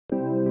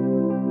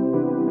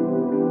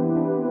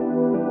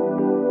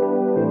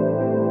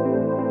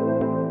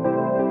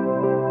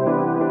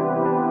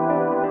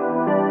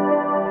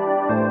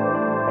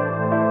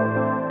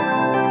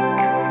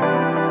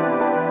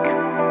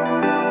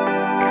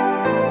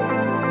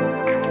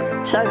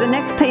So the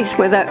next piece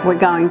that we're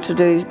going to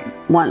do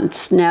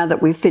once, now that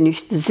we've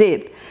finished the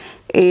zip,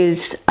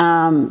 is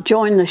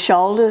join the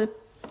shoulder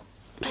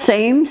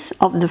seams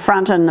of the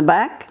front and the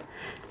back,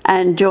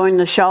 and join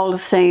the shoulder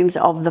seams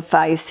of the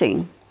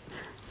facing.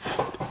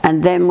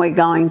 And then we're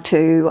going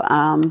to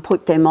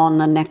put them on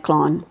the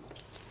neckline.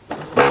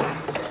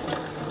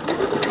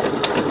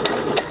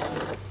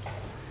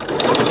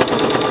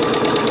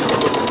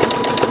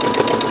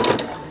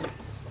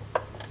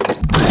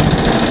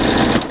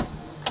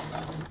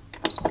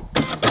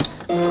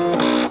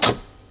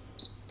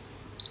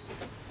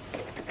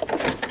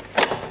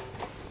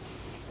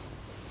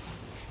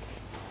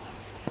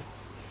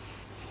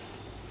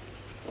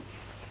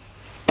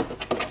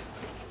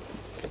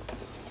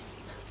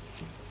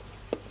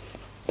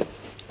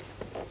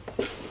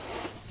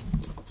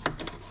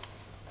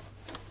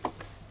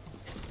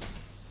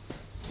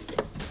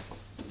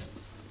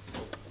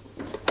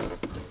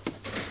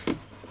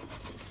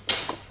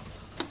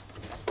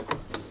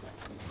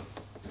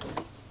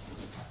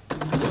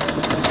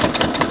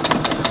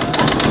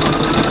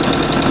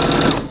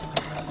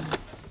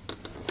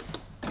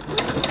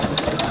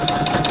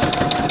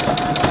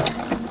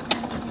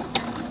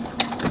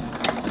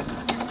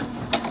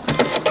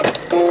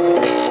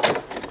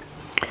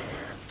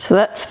 So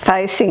that's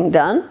facing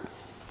done.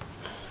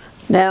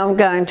 Now I'm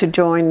going to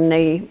join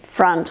the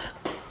front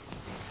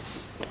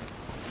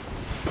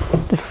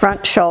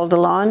shoulder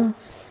line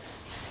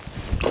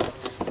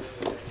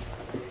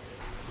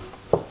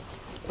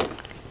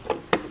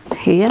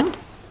here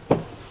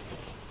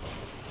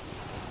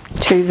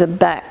to the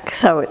back,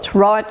 so it's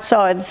right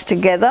sides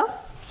together.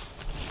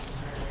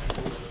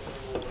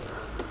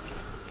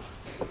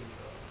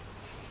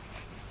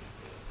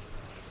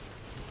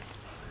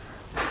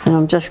 And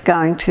I'm just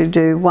going to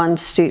do 1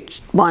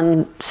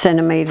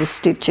 centimetre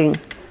stitching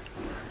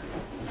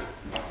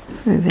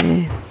through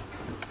there.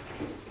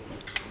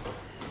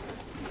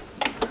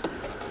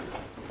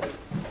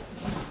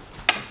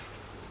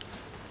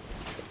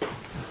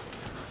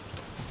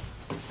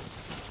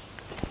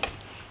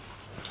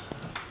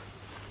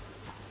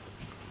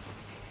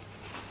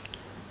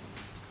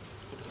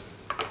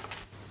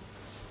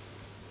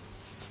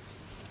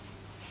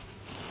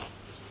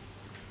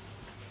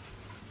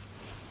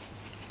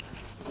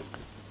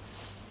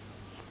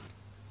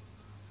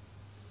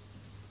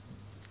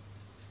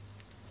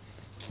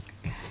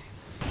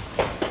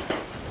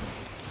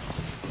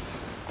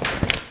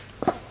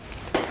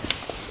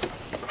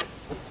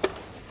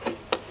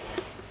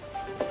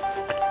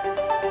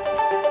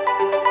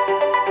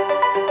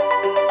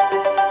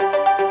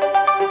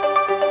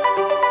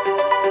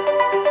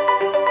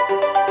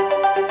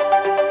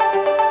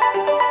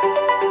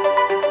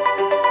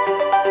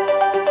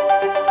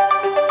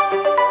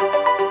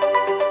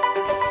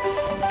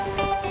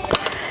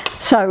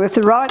 So with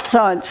the right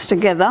sides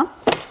together,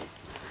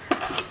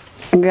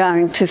 I'm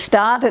going to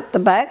start at the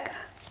back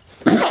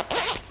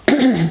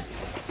and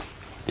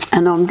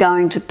I'm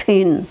going to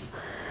pin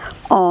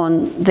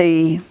on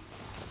the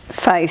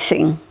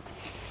facing.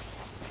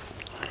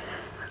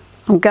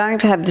 I'm going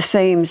to have the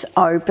seams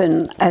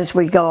open as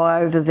we go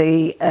over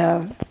the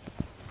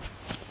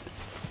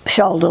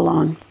shoulder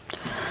line.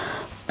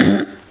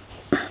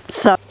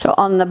 So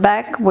on the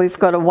back we've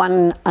got a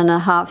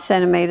 1.5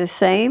 centimetre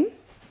seam.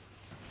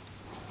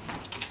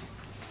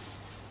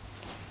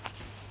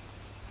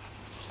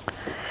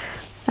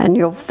 And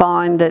you'll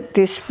find that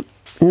this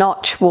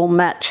notch will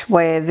match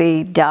where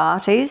the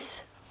dart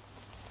is.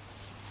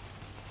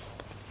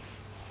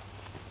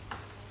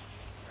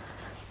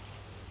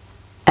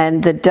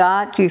 And the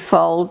dart you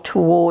fold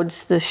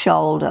towards the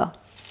shoulder.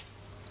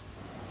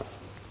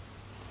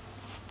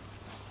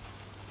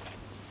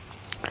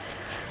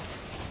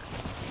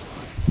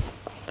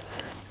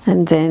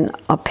 And then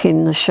I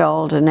pin the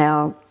shoulder.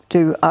 Now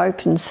do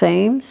open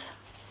seams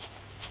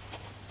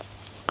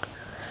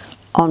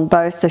on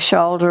both the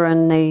shoulder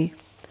and the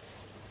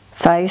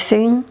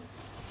facing.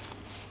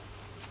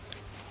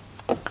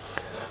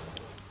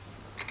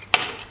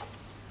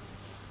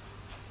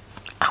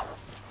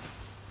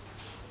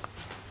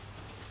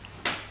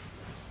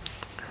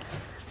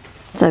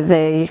 So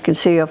there you can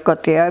see I've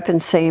got the open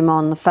seam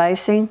on the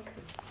facing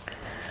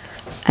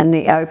and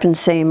the open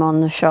seam on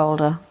the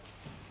shoulder.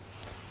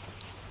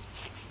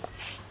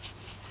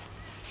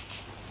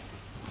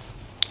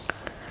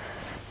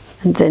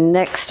 And then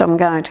next I'm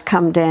going to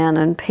come down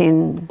and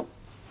pin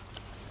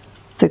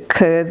the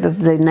curve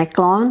of the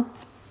neckline.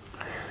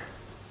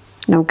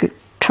 And I'm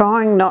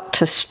trying not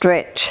to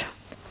stretch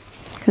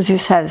because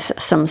this has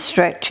some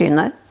stretch in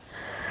it.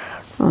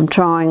 I'm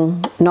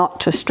trying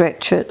not to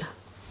stretch it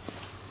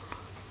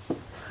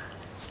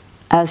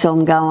as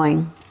I'm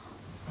going.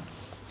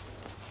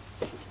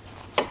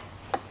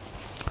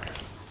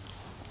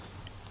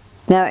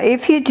 Now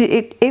if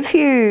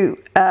you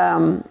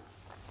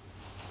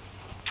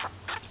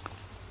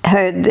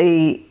heard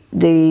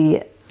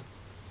the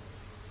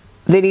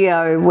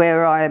video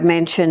where I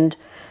mentioned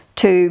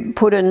to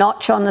put a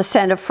notch on the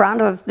centre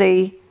front of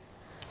the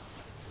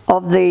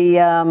of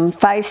the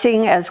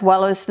facing as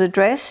well as the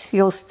dress.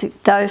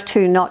 Those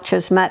two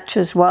notches match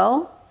as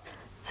well.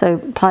 So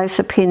place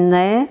a pin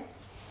there,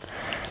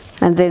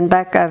 and then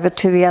back over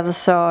to the other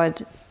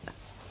side,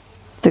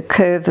 the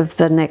curve of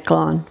the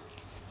neckline.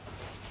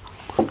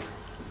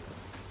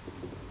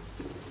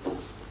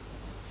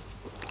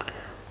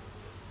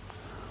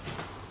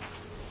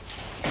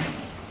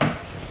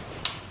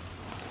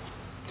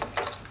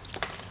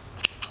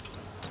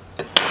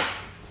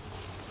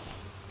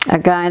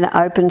 Again,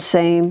 open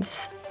seams.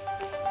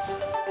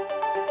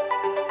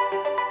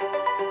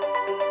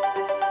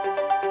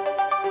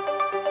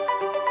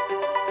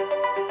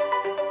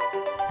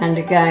 And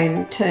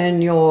again, turn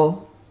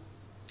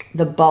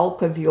the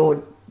bulk of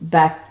your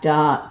back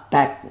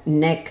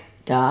neck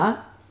dart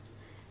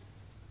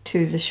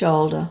to the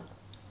shoulder.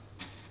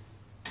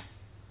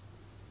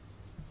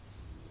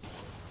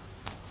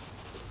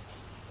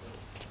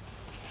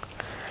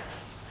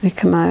 We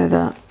come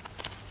over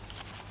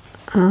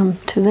to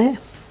there,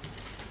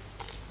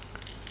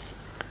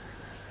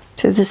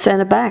 to the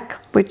centre back,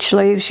 which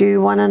leaves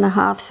you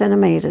 1.5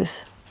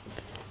 centimetres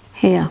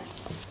here.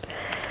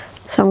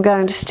 So I'm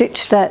going to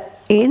stitch that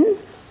in.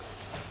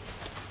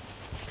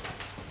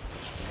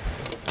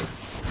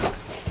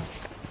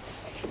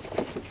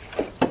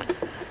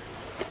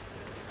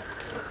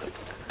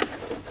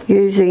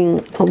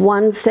 Using a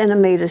 1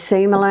 centimetre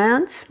seam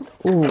allowance,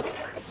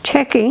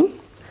 checking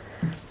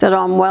that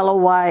I'm well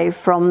away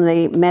from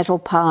the metal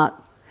part.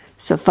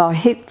 So if I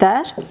hit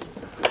that,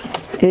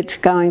 it's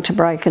going to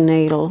break a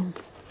needle.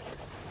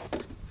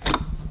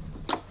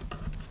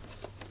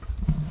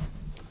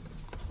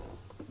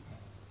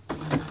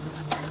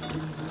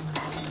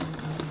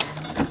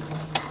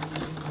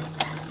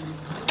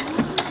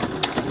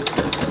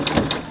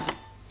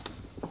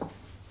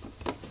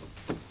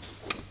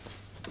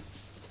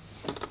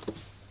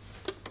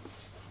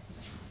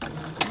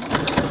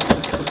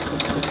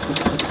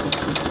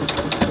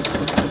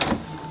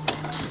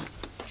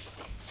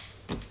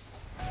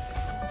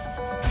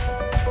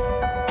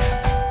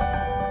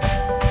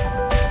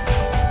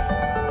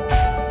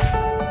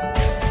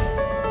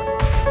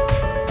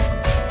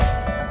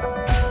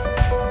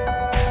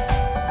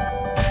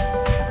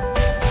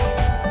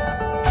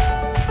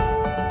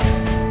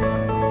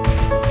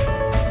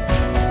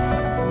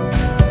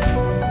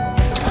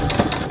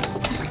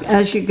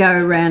 As you go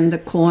around the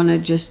corner,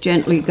 just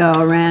gently go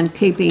around,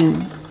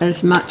 keeping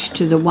as much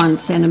to the 1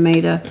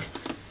 centimetre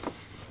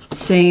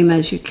seam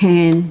as you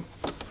can.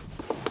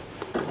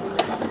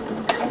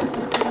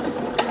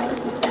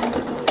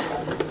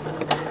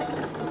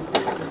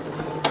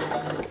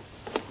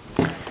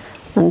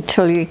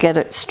 Until you get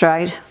it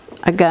straight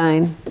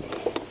again.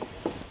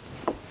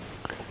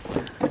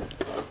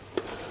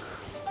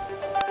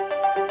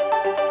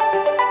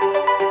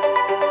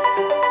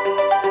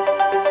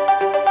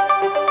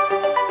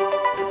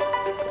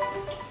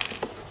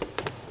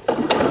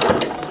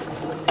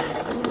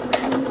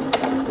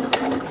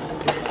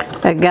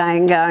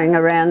 Again, going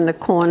around the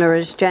corner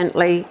as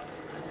gently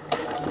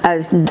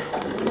as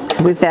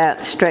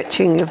without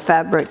stretching your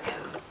fabric.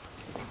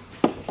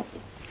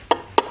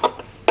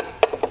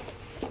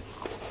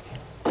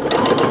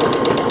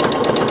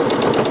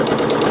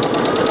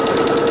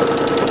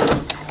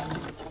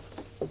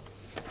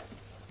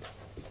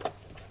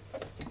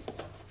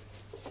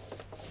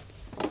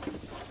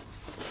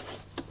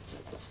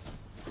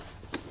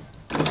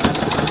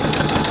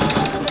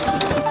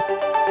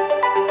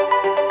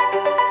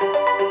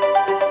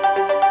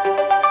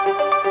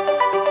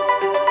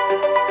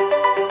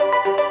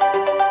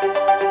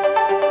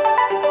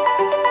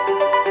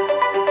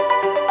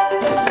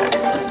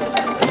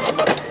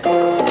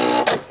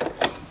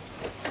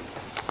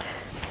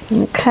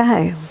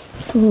 Okay,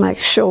 make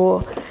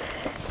sure,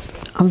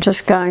 I'm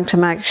just going to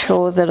make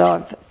sure that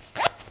I've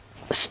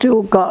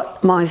still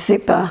got my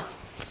zipper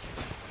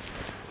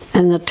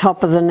and the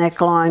top of the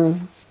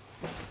neckline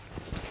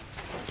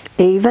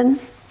even.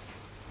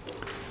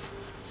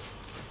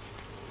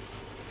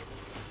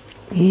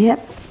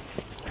 Yep.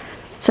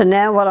 So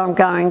now what I'm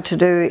going to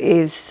do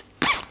is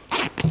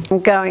I'm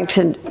going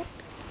to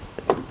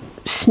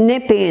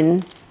snip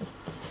in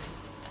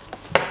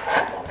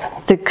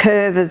the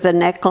curve of the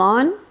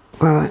neckline.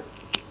 Right.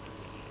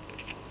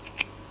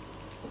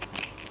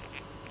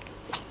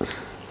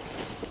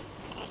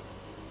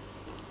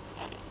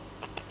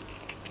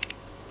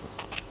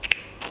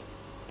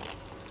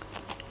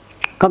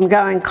 I'm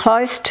going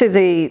close to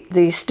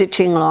the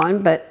stitching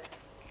line, but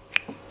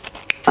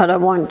I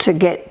don't want to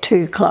get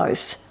too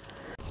close.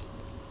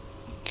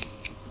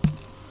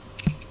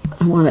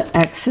 I want to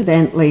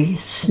accidentally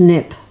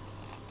snip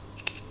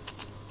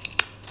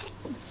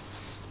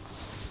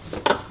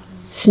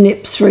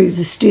through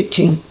the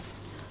stitching.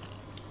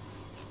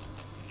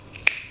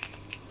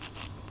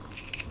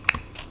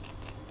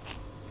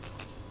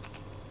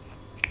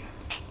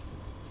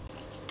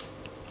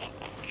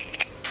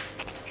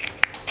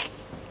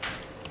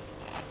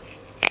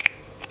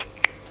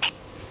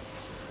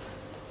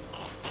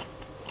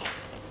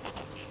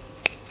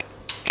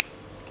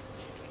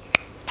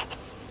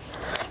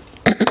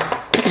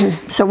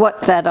 So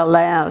what that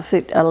allows,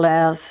 it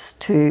allows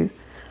to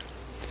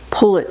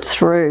pull it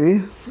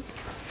through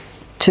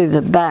to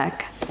the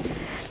back,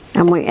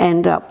 and we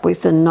end up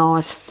with a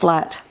nice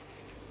flat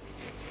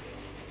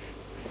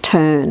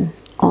turn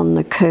on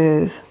the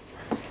curve.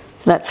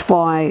 That's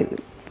why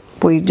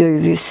we do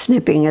this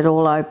snipping. It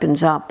all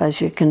opens up,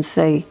 as you can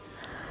see,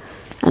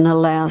 and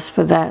allows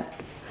for that.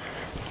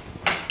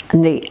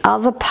 And the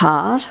other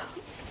part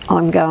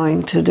I'm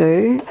going to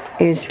do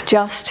is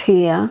just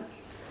here,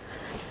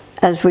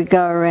 as we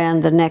go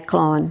around the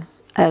neckline,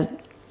 at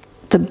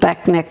the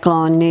back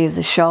neckline near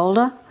the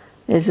shoulder,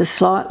 there's a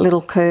slight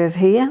little curve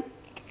here.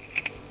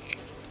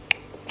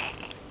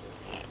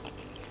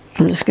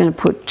 I'm just going to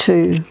put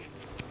two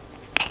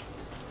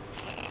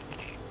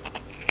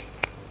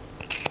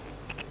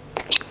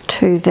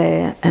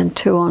there and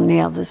two on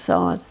the other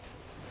side.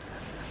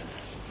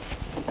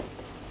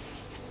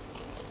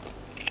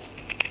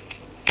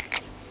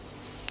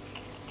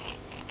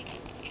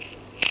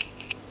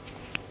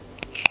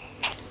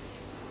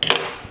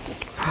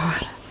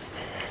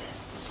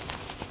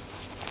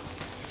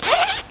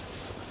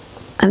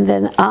 And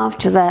then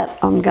after that,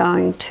 I'm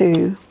going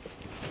to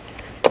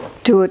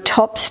do a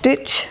top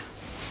stitch,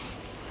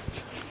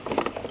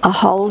 a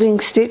holding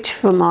stitch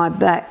for my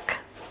back,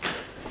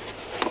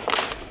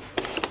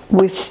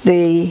 with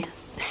the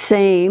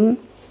seam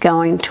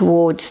going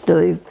towards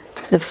the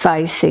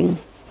facing.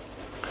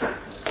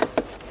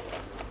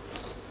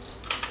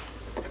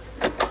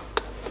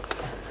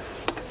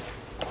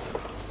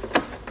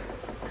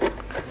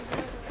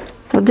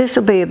 Well, this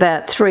will be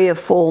about 3 or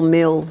 4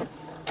 mil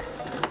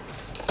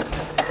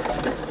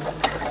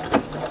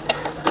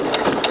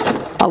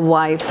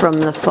away from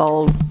the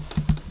fold,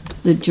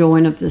 the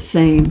join of the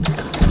seam.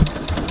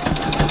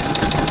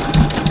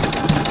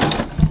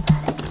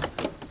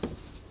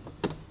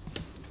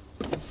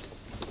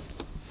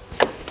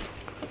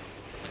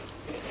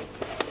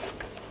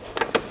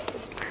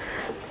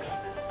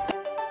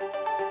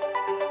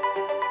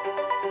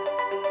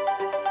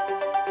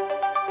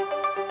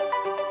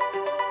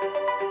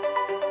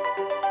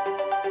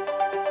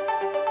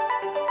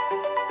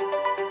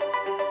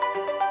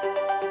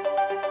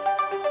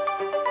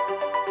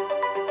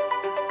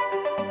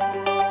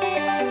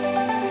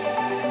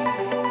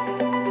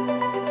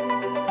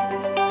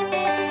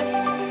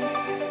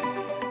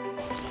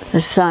 The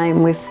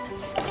same with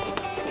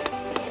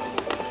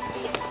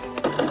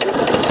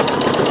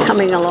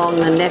coming along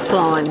the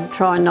neckline.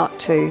 Try not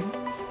to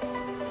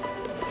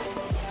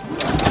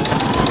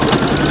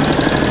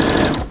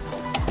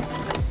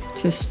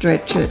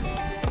stretch it.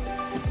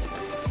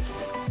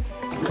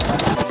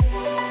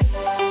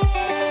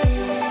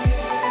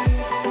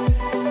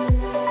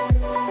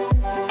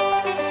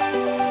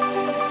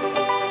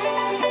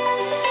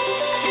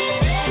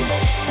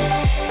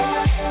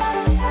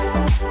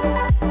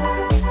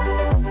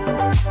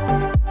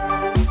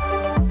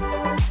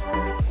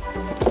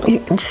 You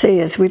can see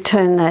as we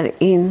turn that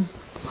in,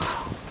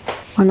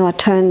 when I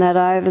turn that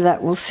over,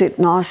 that will sit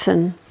nice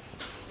and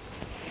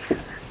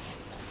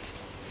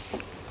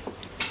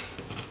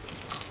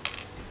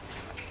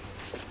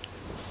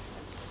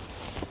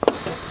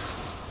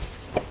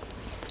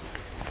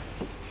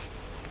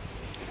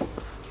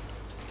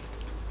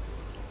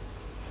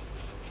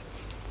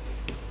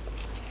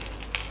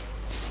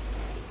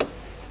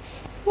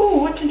oh,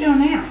 what you doing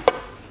now?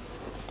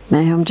 now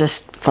I'm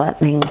just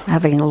flattening,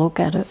 having a look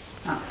at it.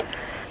 Oh.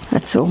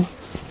 That's all.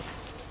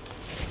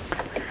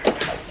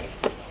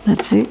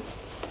 That's it.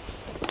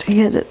 To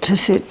get it to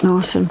sit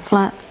nice and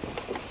flat.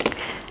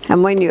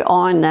 And when you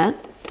iron that,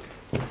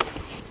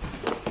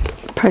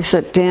 press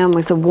it down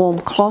with a warm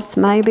cloth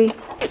maybe.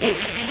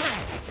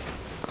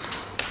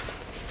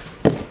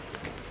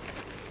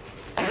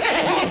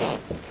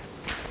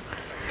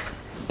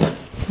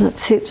 That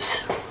sits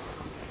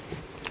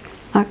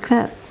like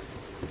that.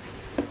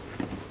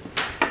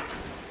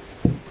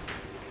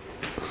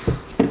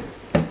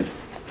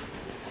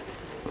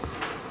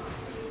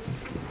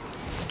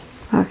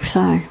 Like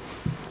so.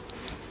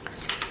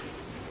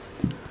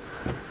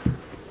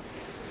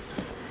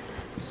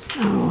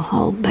 I'll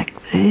hold back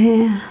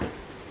there.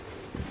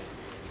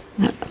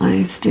 That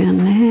lays down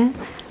there.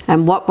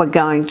 And what we're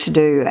going to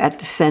do at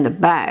the centre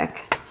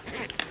back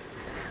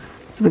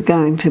is we're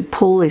going to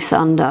pull this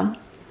under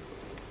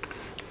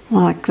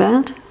like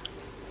that,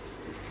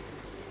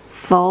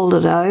 fold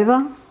it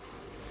over,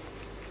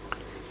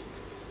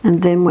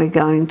 and then we're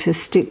going to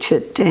stitch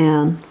it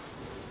down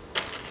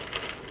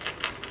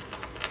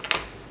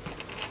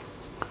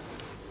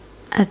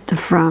at the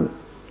front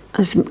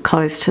as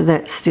close to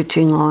that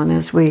stitching line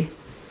as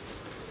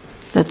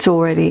that's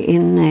already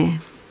in there.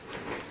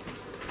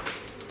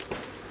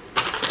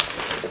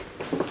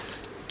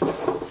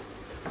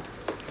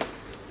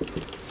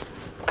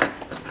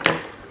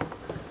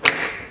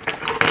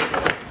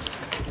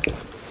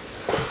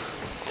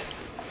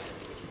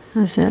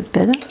 Is that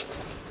better?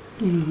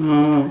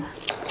 No.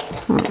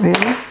 Not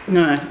really?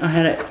 No, I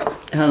had it.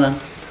 Hold on.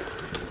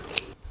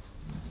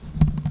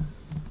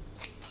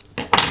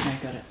 I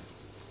got it.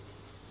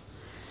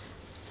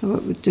 So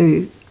what we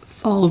do,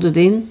 fold it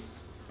in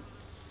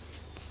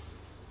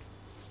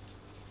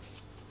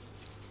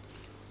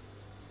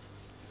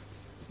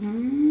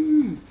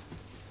Mm.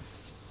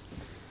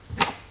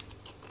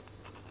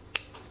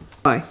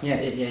 Oh.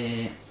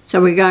 Yeah.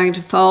 So we're going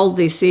to fold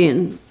this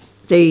in,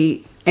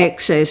 the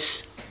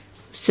excess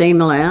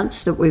seam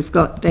allowance that we've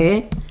got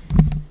there,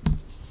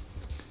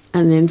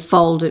 and then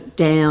fold it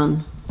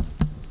down.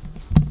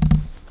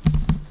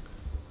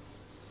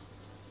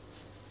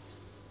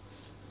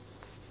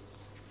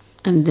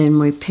 And then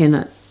we pin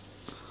it.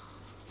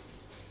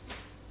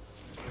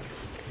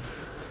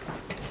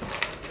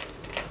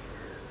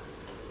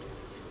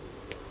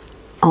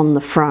 On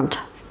the front.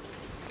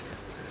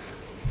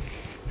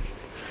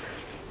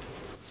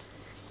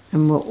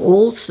 And we'll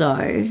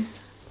also,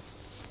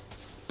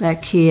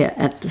 back here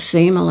at the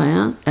seam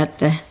allowance, at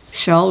the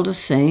shoulder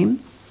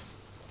seam,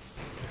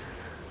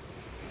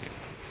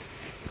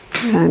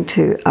 I'm going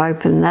to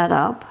open that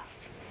up,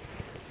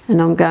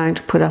 and I'm going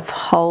to put a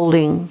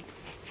holding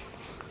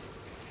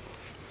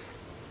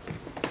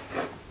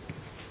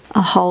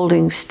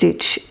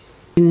stitch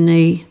in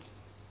the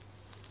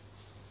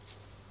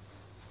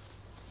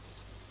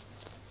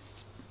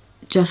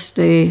just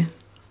there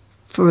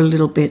for a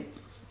little bit,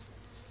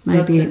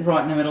 maybe. That's it,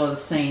 right in the middle of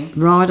the seam.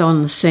 Right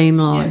on the seam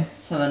line. Yeah,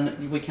 so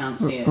then we can't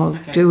see it. I'll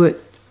do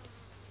it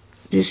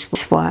this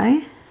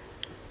way,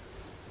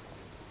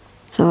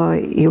 so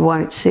you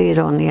won't see it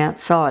on the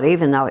outside,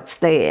 even though it's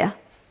there.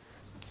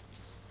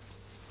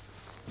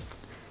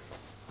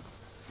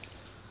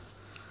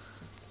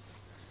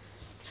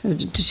 So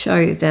to show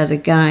you that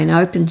again,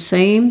 open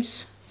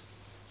seams.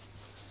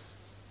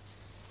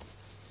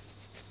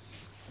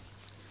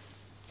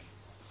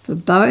 For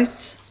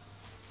both.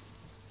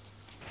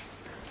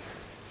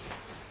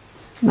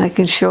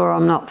 Making sure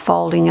I'm not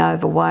folding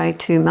over way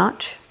too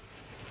much.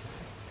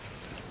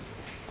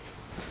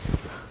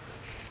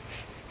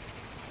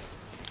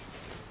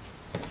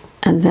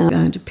 And then I'm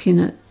going to pin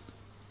it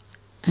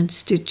and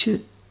stitch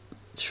it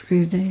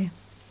through there.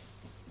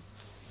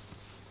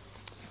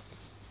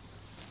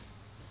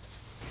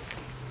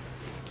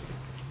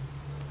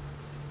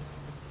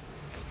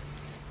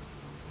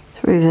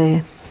 Through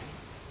there.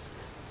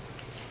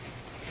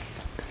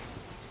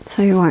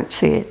 So you won't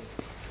see it.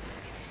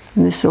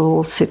 And this will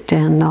all sit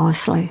down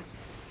nicely.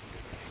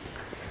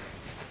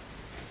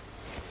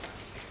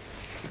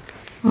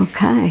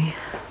 Okay.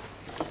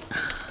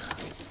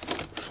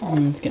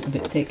 It's getting a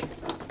bit thick.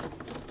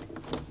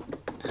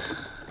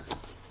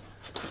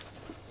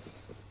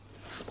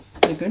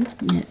 You good?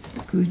 Yeah,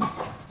 good.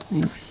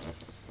 Thanks.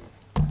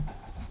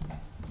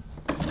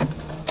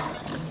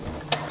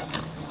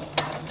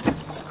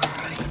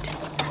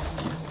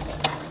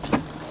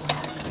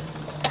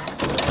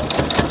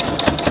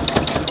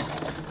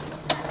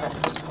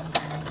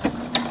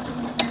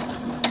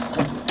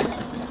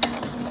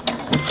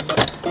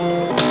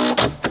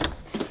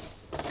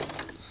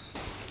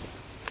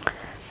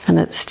 And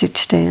it's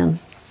stitched down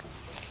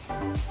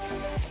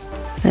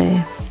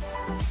there.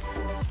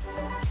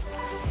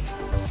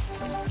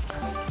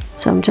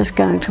 So I'm just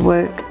going to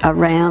work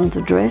around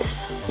the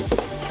dress.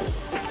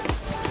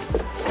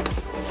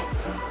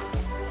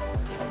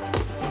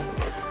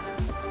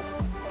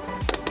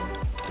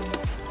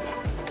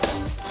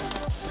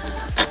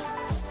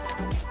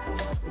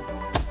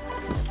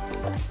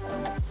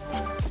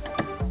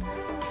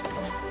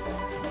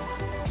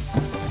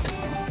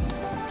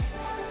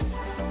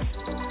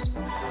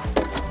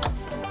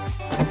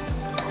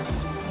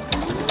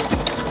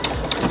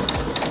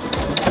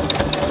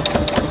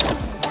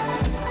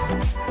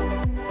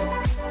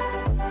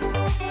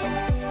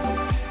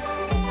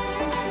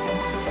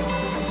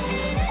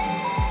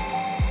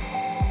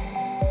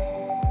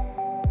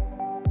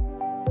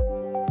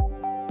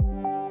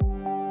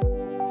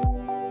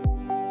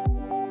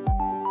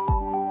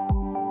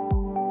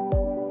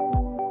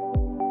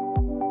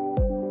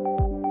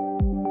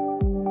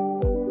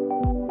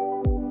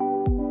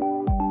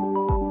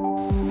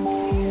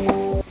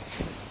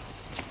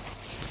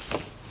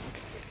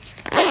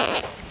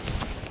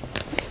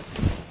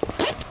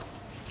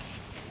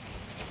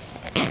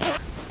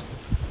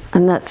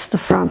 And that's the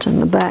front and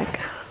the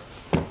back.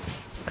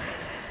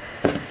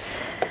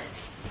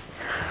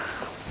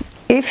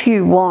 If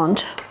you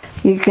want,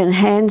 you can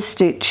hand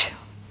stitch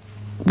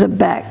the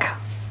back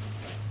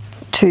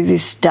to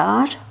this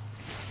dart,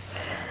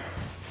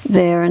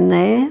 there and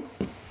there.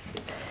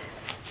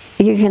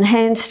 You can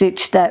hand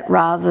stitch that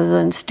rather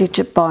than stitch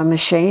it by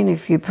machine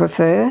if you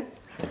prefer.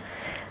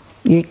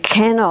 You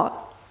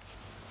cannot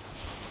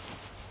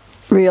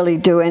really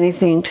do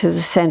anything to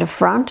the centre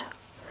front.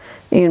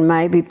 You can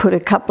maybe put a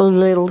couple of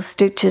little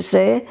stitches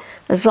there,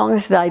 as long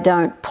as they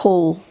don't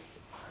pull,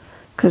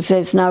 because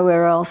there's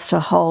nowhere else to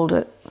hold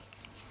it.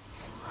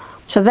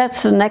 So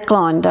that's the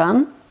neckline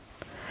done.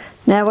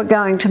 Now we're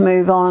going to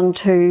move on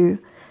to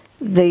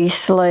the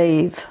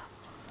sleeve.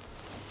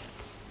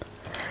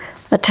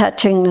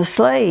 Attaching the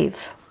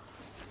sleeve.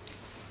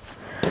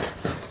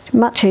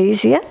 Much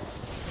easier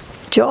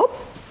job.